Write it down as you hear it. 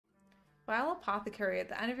While apothecary, at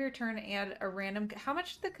the end of your turn, add a random... How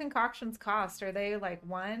much do the concoctions cost? Are they like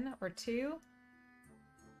 1 or 2?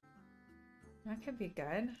 That could be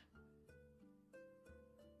good.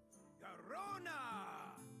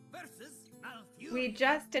 We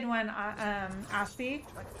just did one, Asi,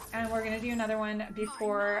 and we're going to do another one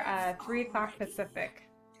before 3 o'clock Pacific.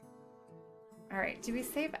 Alright, do we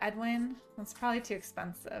save Edwin? That's probably too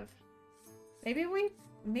expensive. Maybe we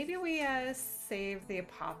save the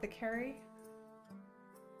apothecary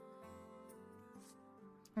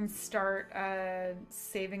and start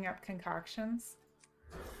saving up concoctions.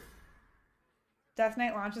 Death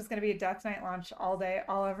Knight launch is going to be a Death Knight launch all day,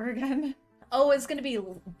 all over again. Oh, it's going to be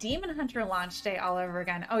Demon Hunter launch day all over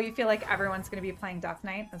again. Oh, you feel like everyone's going to be playing Death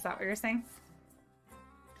Knight? Is that what you're saying?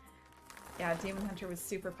 Yeah, Demon Hunter was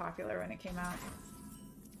super popular when it came out.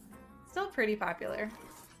 Still pretty popular.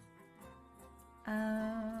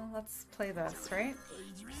 Let's play this, right?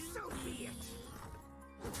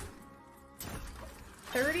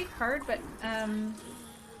 30 card, but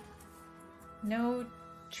no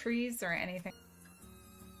trees or anything.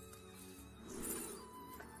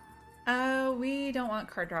 We don't want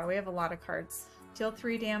card draw. We have a lot of cards. Deal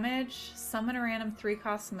 3 damage. Summon a random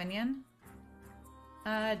 3-cost minion.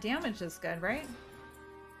 Damage is good, right?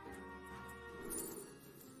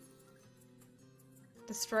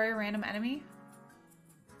 Destroy a random enemy.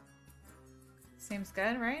 Seems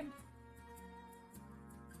good, right?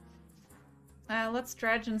 Let's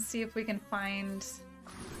dredge and see if we can find...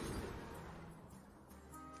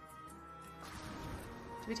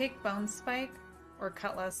 Do we take Bone Spike or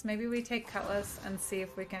Cutlass? Maybe we take Cutlass and see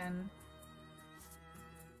if we can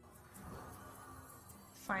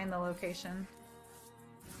find the location.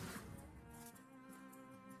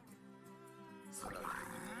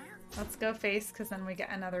 Let's go face, because then we get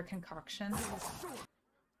another concoction.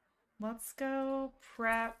 Let's go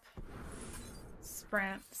prep,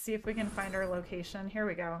 sprint, see if we can find our location. Here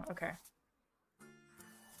we go. Okay.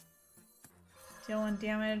 Deal 1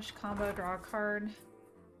 damage, combo, draw a card.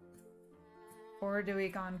 Or do we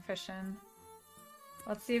gone fishing?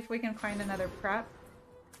 Let's see if we can find another prep.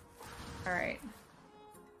 Alright.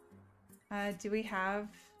 Do we have...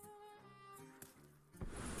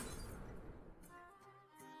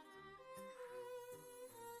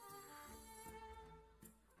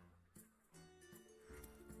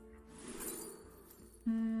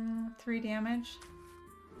 Three damage.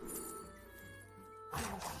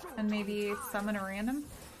 And maybe summon a random?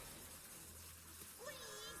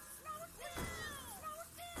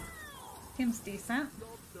 Seems decent.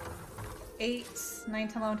 8, 9,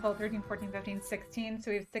 10, 11, 12, 13, 14, 15, 16. So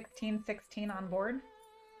we have 16 on board.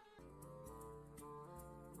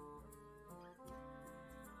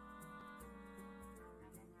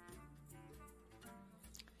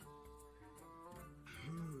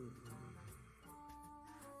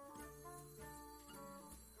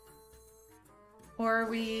 Or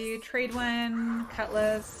we trade one,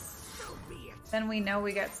 Cutlass, then we know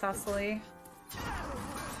we get Cecily.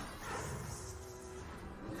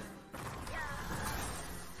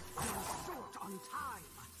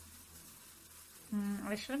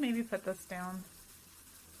 I should have maybe put this down.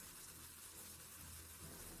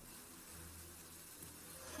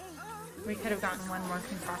 We could have gotten one more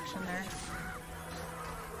concoction there.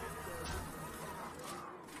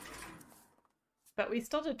 But we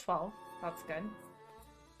still did 12. That's good.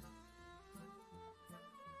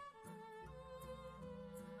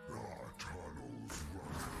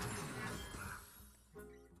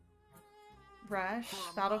 Rush,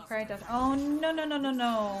 Battlecry does. Oh, no, no, no, no,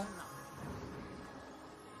 no.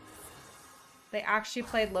 They actually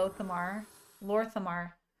played Lorthamar.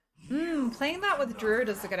 Playing that with Druid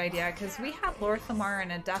is a good idea, because we had Lorthamar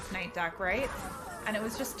in a Death Knight deck, right? And it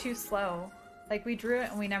was just too slow. Like, we drew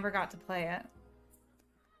it and we never got to play it.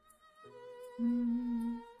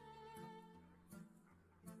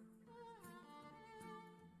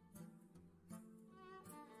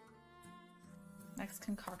 Next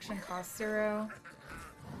concoction costs 0.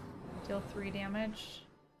 Deal 3 damage.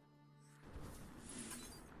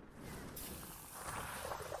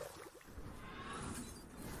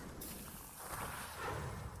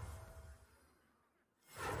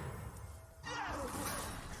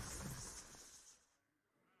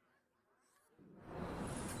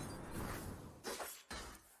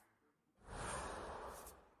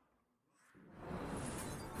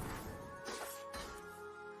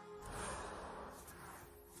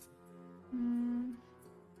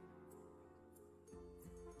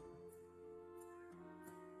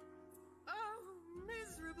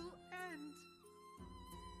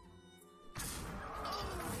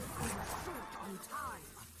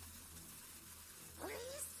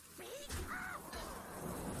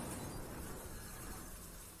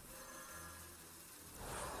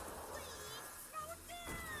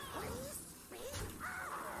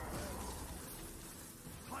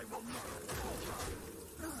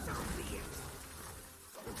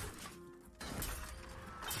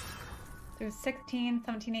 So 16,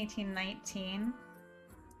 17, 18, 19.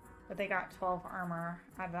 But they got 12 armor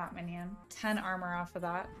out of that minion. 10 armor off of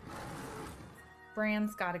that.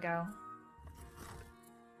 Brand's gotta go.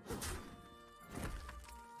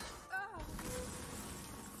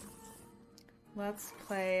 Let's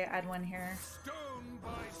play Edwin here. Stone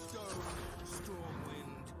by stone,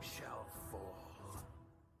 Stormwind shall fall.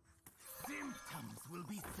 Symptoms will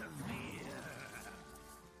be severe.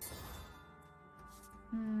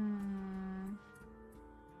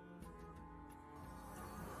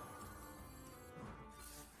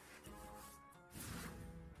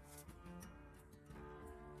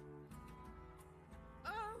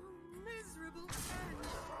 Oh, miserable end.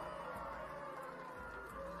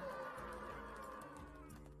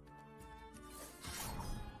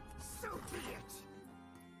 So be it.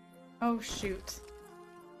 Oh, shoot.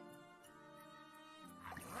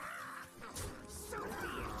 So be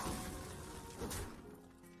it.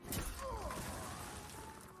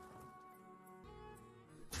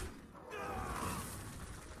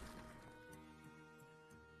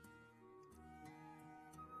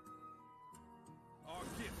 Our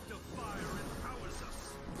gift of fire empowers us.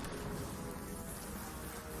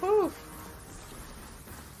 Whew.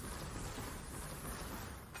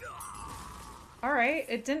 Alright,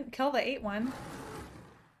 it didn't kill the 8-1.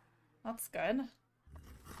 That's good.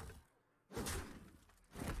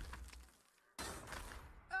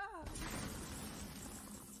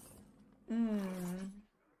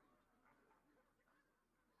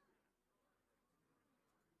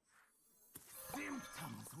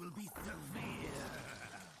 Symptoms will be severe.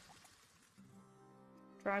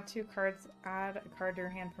 Draw 2 cards, add a card to your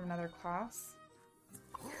hand from another class.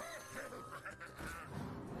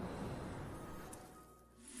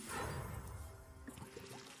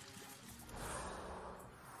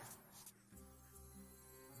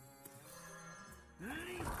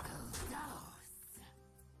 Lethal dose.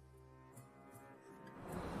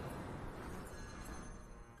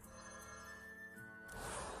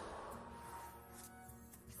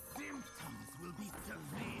 Symptoms will be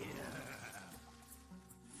severe.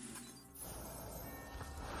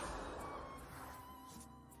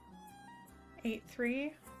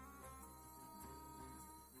 8-3.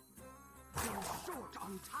 Been short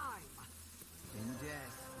on time. In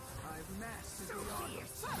death, I've mastered So the be art. it.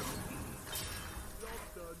 Job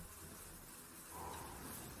done.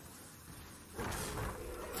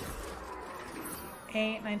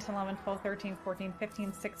 8, 9, 10, 11, 12, 13, 14,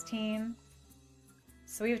 15, 16.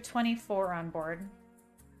 So we have 24 on board.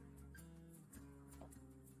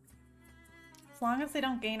 As long as they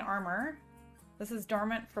don't gain armor. This is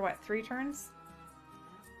dormant for what, 3 turns?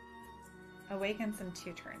 Awakens in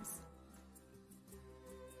 2 turns.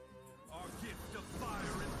 Our gift of fire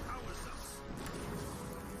empowers us.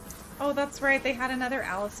 Oh, that's right. They had another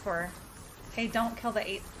Alistor. Hey, don't kill the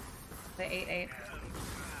 8. The 8/8.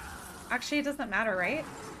 Actually, it doesn't matter, right?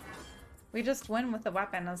 We just win with the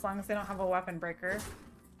weapon as long as they don't have a weapon breaker.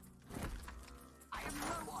 I am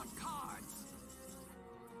low on cards.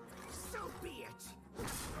 So be it.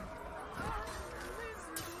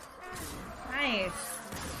 Nice.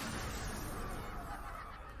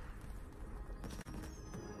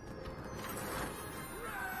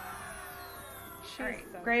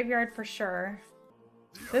 Alright, graveyard for sure.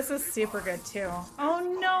 This is super good too.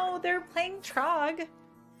 Oh no, they're playing Trog.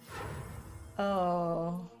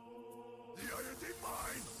 Oh. The iron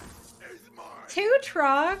divine is mine. 2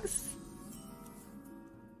 Trogs?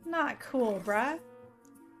 Not cool, bruh.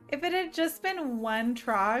 If it had just been 1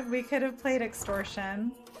 Trog, we could have played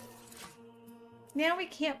Extortion. Now we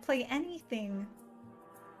can't play anything.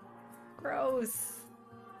 Gross.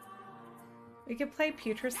 We could play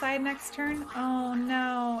Putricide next turn. Oh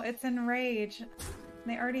no, it's Enrage.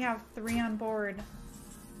 They already have 3 on board.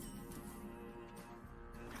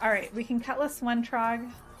 Alright, we can Cutlass 1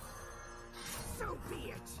 Trog. So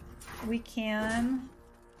be it. We can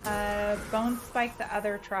Bone Spike the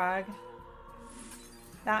other Trog.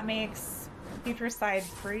 That makes Putricide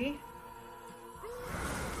 3. Take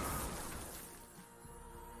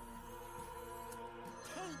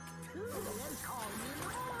 2 and call me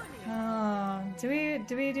morning. Oh,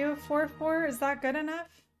 do we do a 4/4? Is that good enough?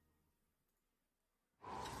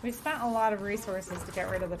 We spent a lot of resources to get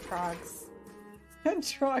rid of the Trogs.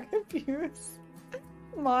 Trog abuse.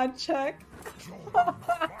 Mod check.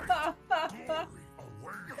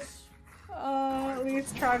 Oh,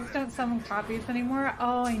 these Trogs don't summon copies anymore.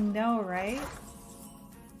 Oh, I know, right?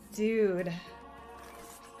 Dude.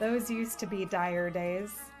 Those used to be dire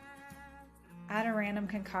days. Add a random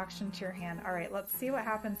concoction to your hand. Alright, let's see what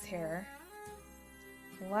happens here.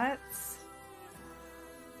 Let's...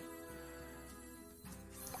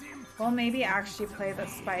 We'll maybe actually play the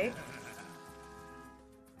spike.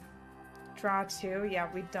 Draw 2. Yeah,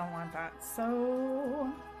 we don't want that.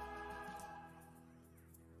 So...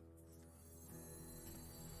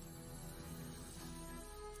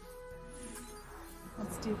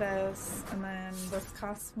 let's do this, and then this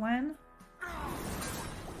costs 1.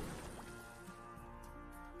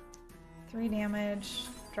 3 damage,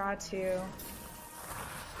 draw 2.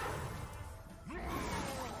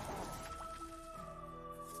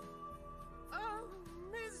 Oh,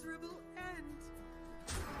 miserable end.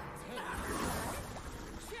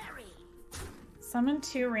 Cherry. Summon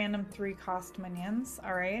 2 random 3-cost minions.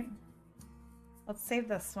 Alright. Let's save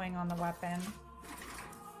the swing on the weapon.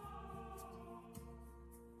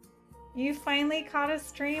 You finally caught a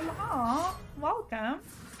stream? Aw, welcome.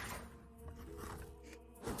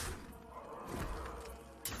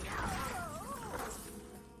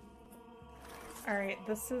 Alright,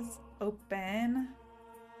 this is open.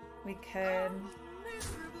 We could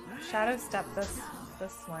shadow step this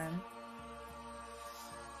one.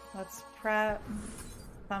 Let's prep,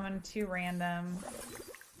 summon 2 random.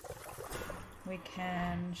 We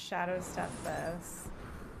can shadow step this.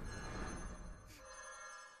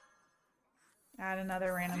 Add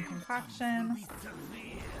another random concoction.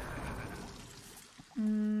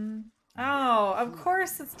 Oh, of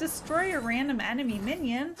course, it's destroy a random enemy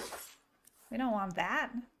minion. We don't want that.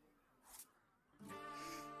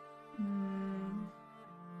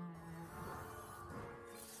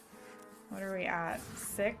 What are we at?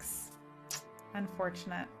 6?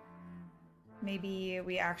 Unfortunate. Maybe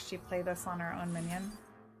we actually play this on our own minion.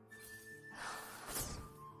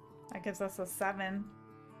 That gives us a 7.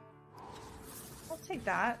 I'll take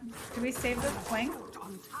that. Do we save this swing?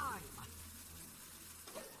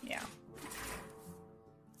 Yeah.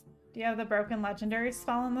 Do you have the broken legendary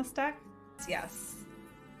spell in this deck? Yes.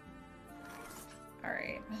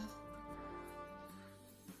 Alright.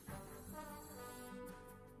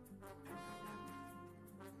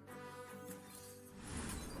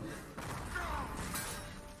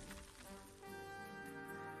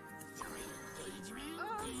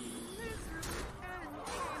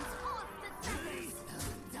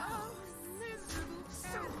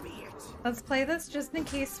 Let's play this just in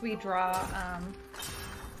case we draw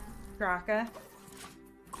Draka.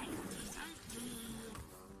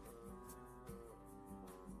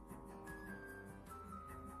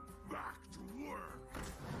 Back to work.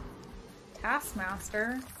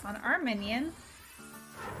 Taskmaster on our minion.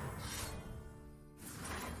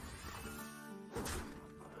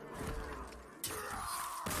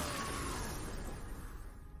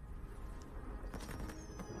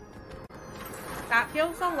 That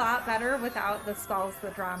feels a lot better without the spells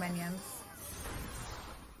that draw minions.